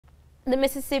The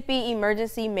Mississippi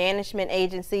Emergency Management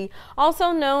Agency,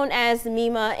 also known as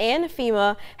MEMA and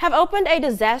FEMA, have opened a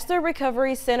disaster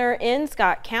recovery center in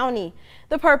Scott County.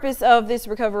 The purpose of this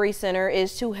recovery center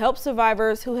is to help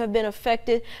survivors who have been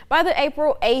affected by the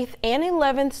April 8th and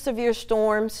 11th severe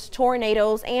storms,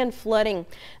 tornadoes, and flooding.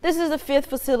 This is the 5th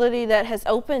facility that has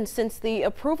opened since the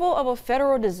approval of a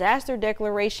federal disaster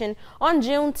declaration on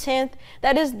June 10th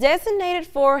that is designated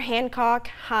for Hancock,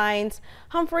 Hinds,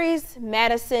 Humphreys,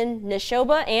 Madison,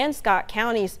 Neshoba, and Scott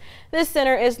counties. This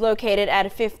center is located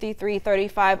at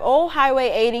 5335 Old Highway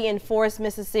 80 in Forest,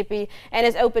 Mississippi, and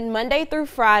is open Monday through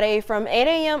Friday from 8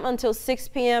 a.m. until 6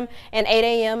 p.m. and 8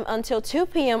 a.m. until 2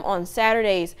 p.m. on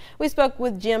Saturdays. We spoke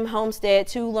with Jim Homestead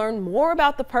to learn more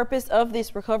about the purpose of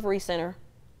this recovery center.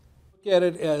 Look at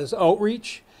it as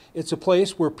outreach. It's a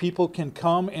place where people can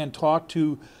come and talk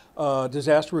to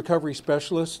disaster recovery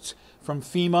specialists from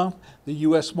FEMA, the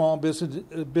U.S. Small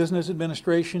Business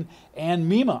Administration, and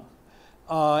MEMA,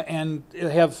 and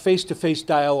have face-to-face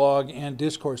dialogue and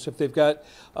discourse. If they've got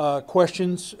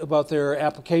questions about their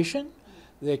application,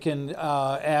 they can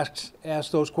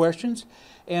ask those questions.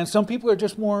 And some people are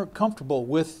just more comfortable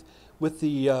with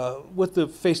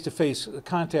the face-to-face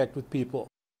contact with people.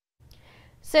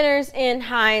 Centers in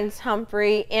Hinds,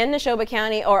 Humphrey, and Neshoba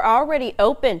County are already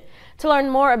open. To learn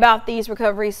more about these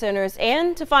recovery centers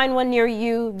and to find one near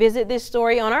you, visit this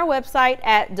story on our website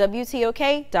at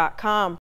WTOK.com.